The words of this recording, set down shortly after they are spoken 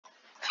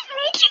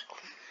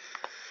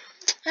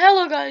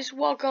Hello guys,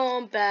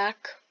 welcome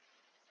back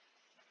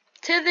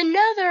to the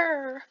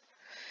Nether.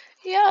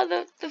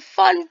 Yeah, the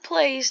fun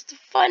place, the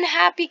fun,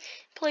 happy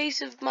place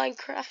of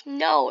Minecraft.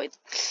 No,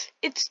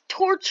 it's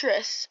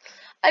torturous.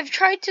 I've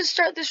tried to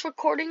start this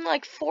recording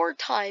like 4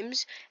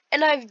 times,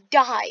 and I've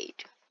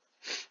died.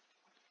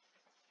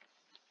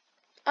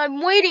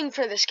 I'm waiting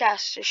for this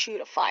gas to shoot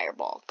a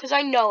fireball, because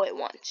I know it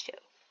wants to.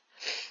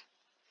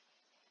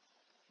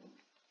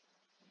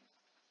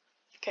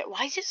 Okay,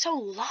 why is it so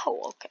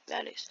low? Okay,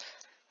 that is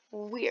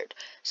weird.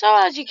 So,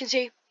 as you can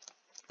see,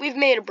 we've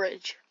made a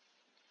bridge.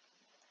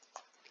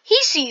 He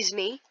sees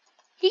me.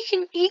 He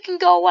can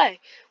go away.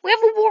 We have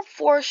a warp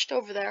forest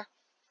over there.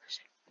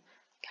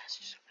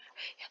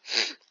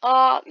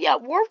 Yeah,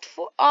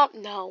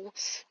 no.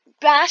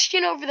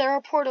 Bastion over there,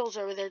 our portals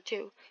over there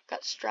too.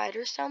 Got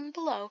striders down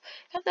below.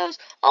 Got those.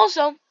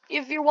 Also,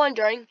 if you're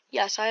wondering,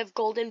 yes, I have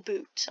golden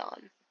boots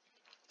on.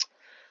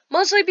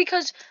 Mostly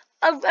because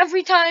of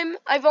every time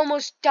I've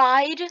almost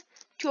died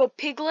to a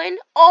piglin.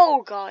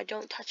 Oh god,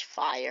 don't touch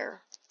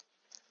fire.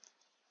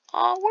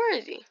 Where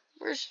is he?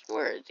 Where is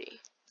he?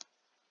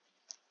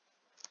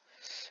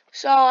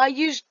 So I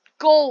used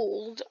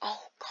gold.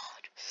 Oh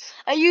god.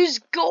 I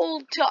used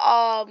gold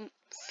to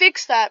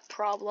fix that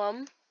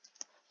problem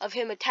of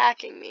him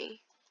attacking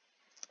me.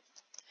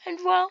 And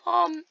well,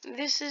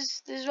 this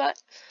is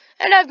what,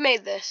 and I've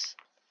made this.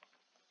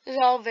 This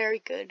is all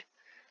very good.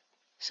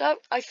 So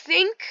I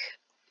think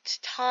it's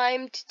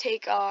time to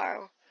take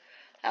our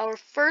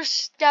first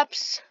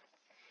steps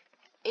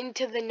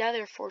into the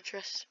Nether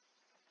Fortress.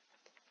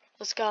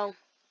 Let's go.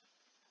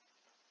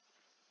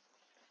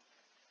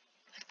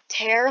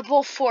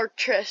 Terrible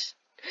fortress.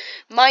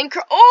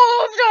 Minecraft.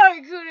 Oh,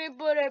 I couldn't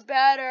put it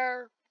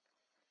better.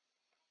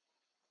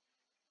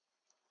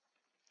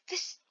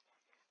 This.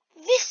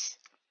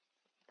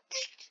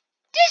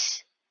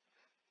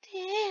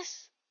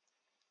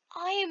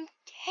 I am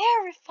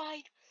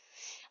terrified.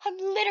 I'm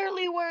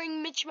literally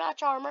wearing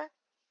mismatch armor.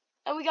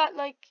 And we got,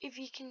 like, if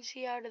you can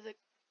see out of the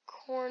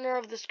corner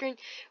of the screen,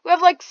 we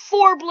have, like,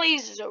 4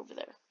 blazes over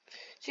there.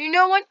 So you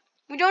know what?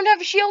 We don't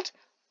have a shield.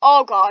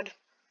 Oh, God.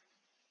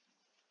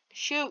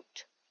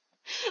 Shoot.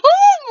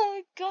 Oh,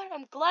 my God.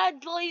 I'm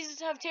glad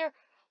blazes have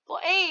terrible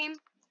aim.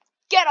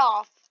 Get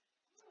off.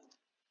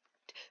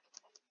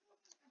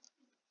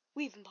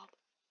 Weave and pop.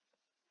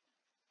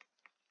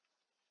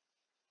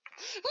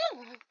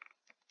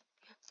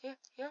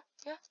 Yeah.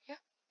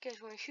 You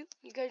guys want to shoot?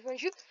 You guys want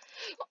to shoot?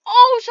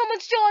 Oh,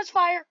 someone still has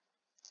fire.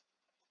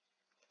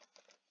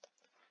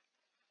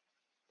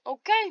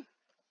 Okay.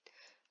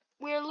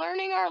 We're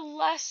learning our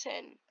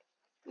lesson.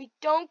 We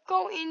don't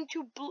go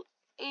into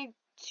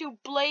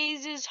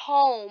Blaze's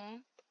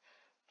home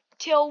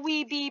till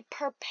we be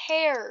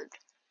prepared.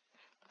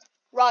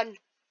 Run.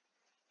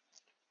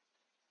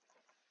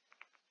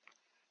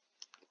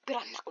 But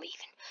I'm not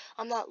leaving.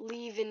 I'm not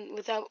leaving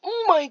without...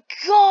 Oh my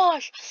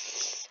gosh!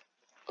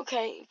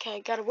 Okay,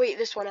 gotta wait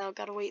this one out.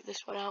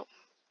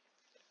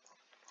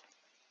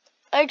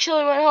 I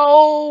actually went...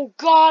 Oh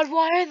god,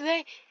 why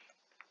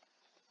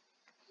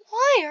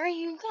are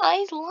you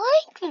guys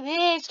like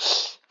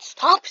this?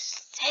 Stop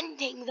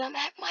sending them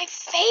at my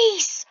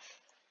face.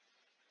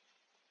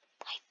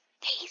 My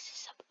face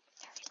is a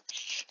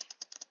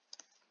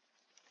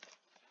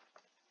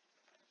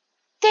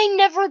very... They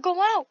never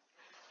go out.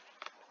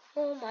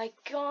 Oh my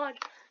god.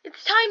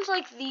 It's times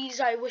like these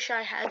I wish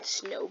I had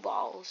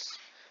snowballs.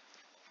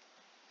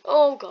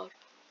 Oh god.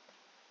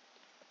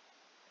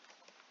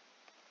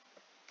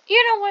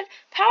 You know what?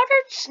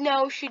 Powdered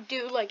snow should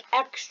do like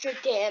extra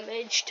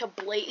damage to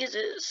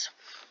blazes.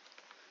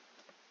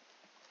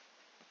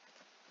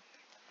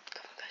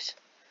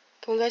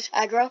 Come on guys.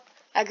 Aggro.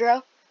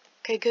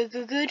 Okay,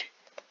 good.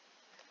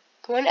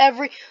 Come on,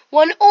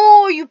 everyone.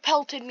 Oh, you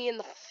pelted me in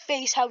the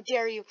face. How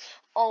dare you?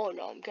 Oh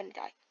no, I'm gonna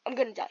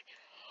die.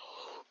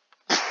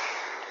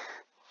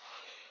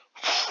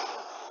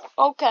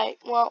 Okay,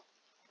 well,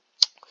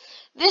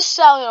 this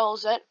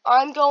settles it.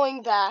 I'm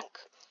going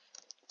back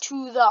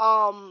to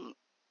the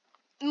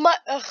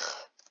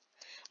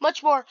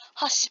much more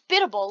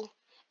hospitable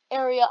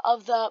area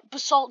of the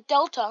Basalt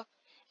Delta,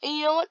 and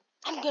you know what?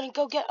 I'm gonna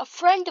go get a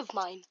friend of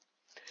mine.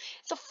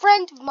 It's a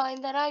friend of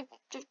mine that I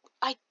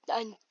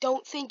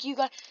don't think you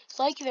guys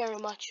like very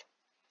much.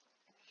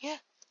 Yeah,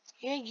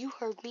 you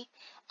heard me.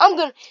 I'm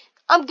gonna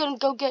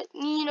go get,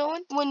 you know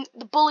what? When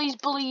the bullies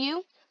bully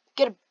you,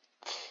 get a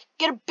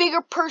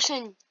bigger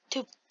person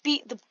to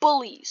beat the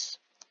bullies.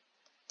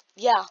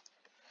 Yeah.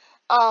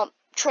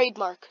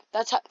 Trademark.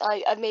 That's how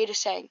I made a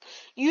saying.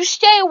 You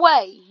stay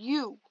away.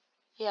 You.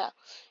 Yeah.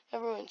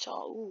 Everyone's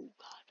all, ooh,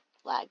 God,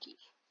 laggy.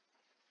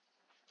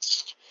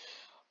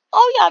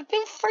 Oh yeah, I've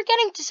been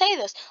forgetting to say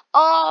this.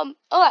 Okay,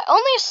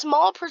 only a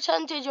small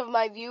percentage of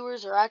my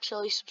viewers are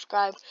actually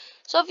subscribed.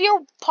 So if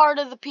you're part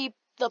of the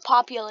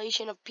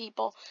population of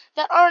people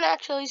that aren't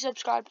actually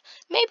subscribed,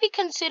 maybe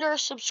consider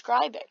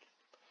subscribing.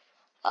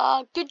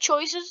 Good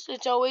choices.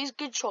 It's always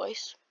good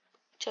choice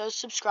to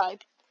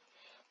subscribe.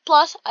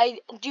 Plus, I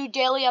do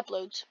daily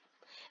uploads.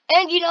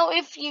 And,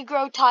 if you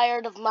grow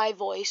tired of my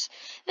voice,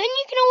 then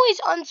you can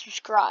always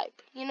unsubscribe.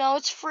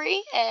 It's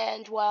free,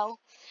 and, well,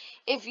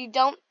 if you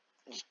don't,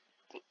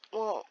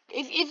 well,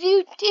 if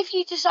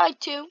you decide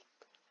to,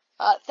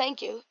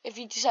 thank you. If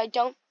you decide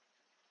don't,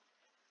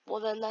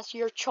 well, then that's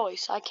your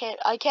choice. I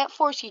can't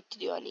force you to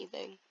do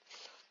anything.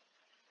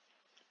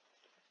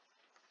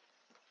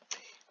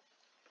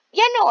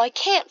 Yeah, no, I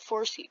can't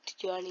force you to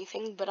do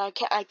anything, but I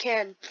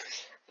can.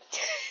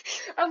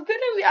 I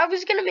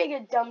was gonna make a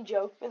dumb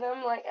joke, but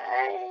I'm like,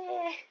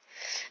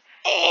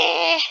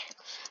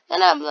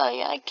 and I'm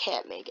like, I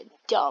can't make a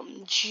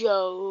dumb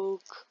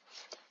joke.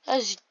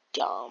 That's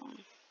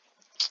dumb.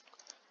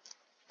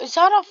 Is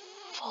that a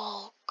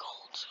full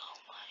gold? Oh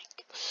my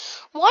God.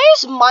 Why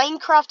is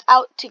Minecraft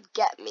out to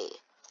get me?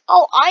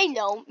 Oh, I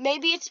know.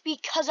 Maybe it's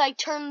because I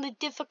turned the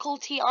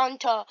difficulty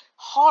onto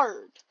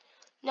hard.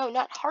 No,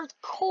 not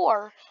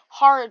hardcore.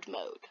 Hard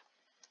mode.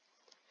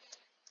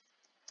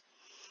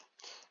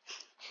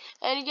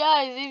 And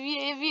guys,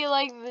 if you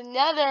like the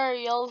Nether,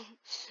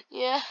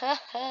 yeah.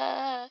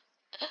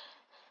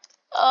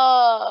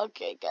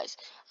 Okay, guys.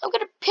 I'm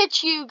gonna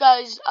pitch you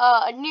guys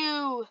a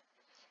new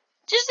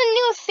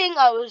thing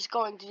I was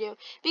going to do,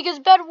 because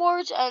Bed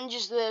Wars and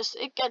just this,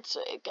 it gets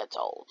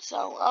old.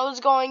 So I was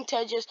going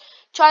to just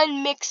try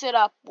and mix it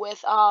up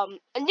with a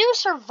new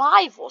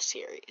survival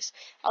series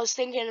I was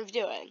thinking of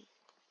doing.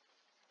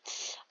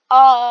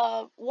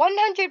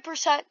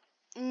 100%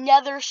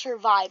 Nether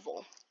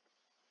survival.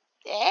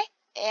 Yeah.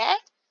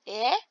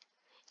 You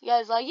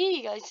guys like it?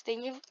 You guys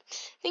think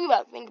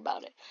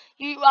about it.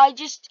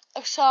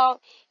 So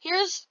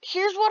here's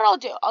what I'll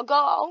do.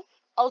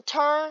 I'll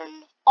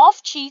turn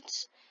off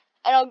cheats,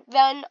 and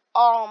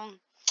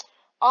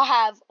I'll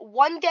have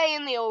one day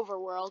in the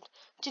overworld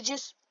to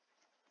just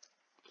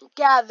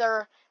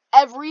gather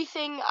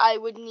everything I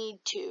would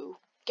need to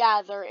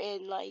gather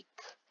in like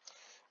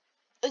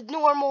a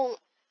normal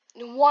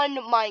one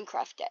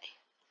Minecraft day.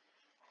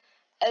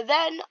 And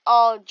then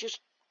I'll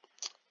just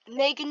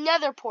make a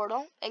Nether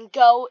portal and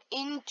go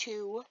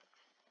into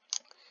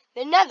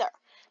the Nether.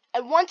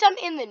 And once I'm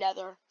in the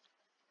Nether,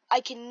 I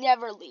can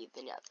never leave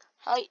the Nether.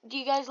 Do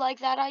you guys like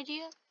that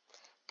idea?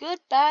 Good,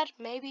 bad,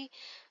 maybe?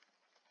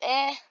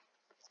 Meh,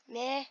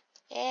 eh,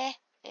 eh,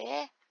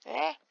 eh,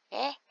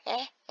 eh,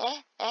 eh, eh,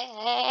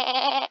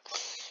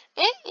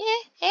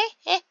 eh,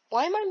 eh,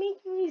 Why am I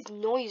making these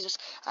noises?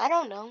 I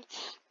don't know.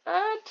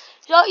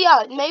 So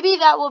yeah, maybe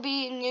that will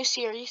be a new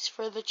series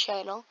for the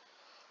channel.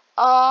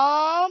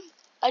 I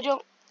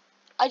don't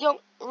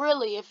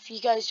really, if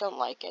you guys don't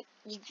like it,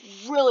 you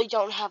really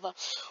don't have a...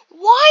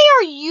 Why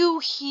are you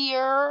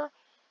here?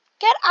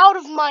 Get out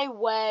of my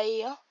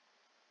way.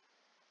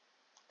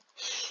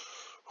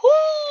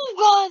 Oh,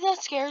 God,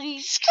 that's scary.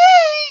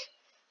 Scary!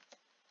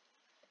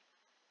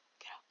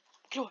 Get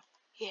out.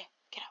 Yeah,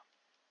 get out.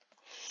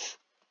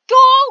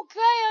 Okay,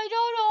 I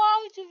don't know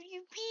how to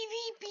you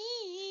PvP.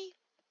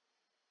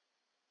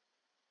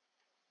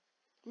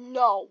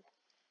 No.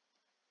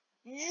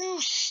 You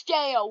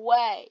stay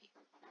away.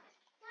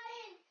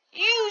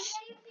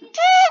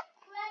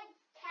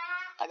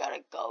 I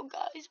gotta go,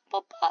 guys.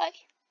 Bye-bye.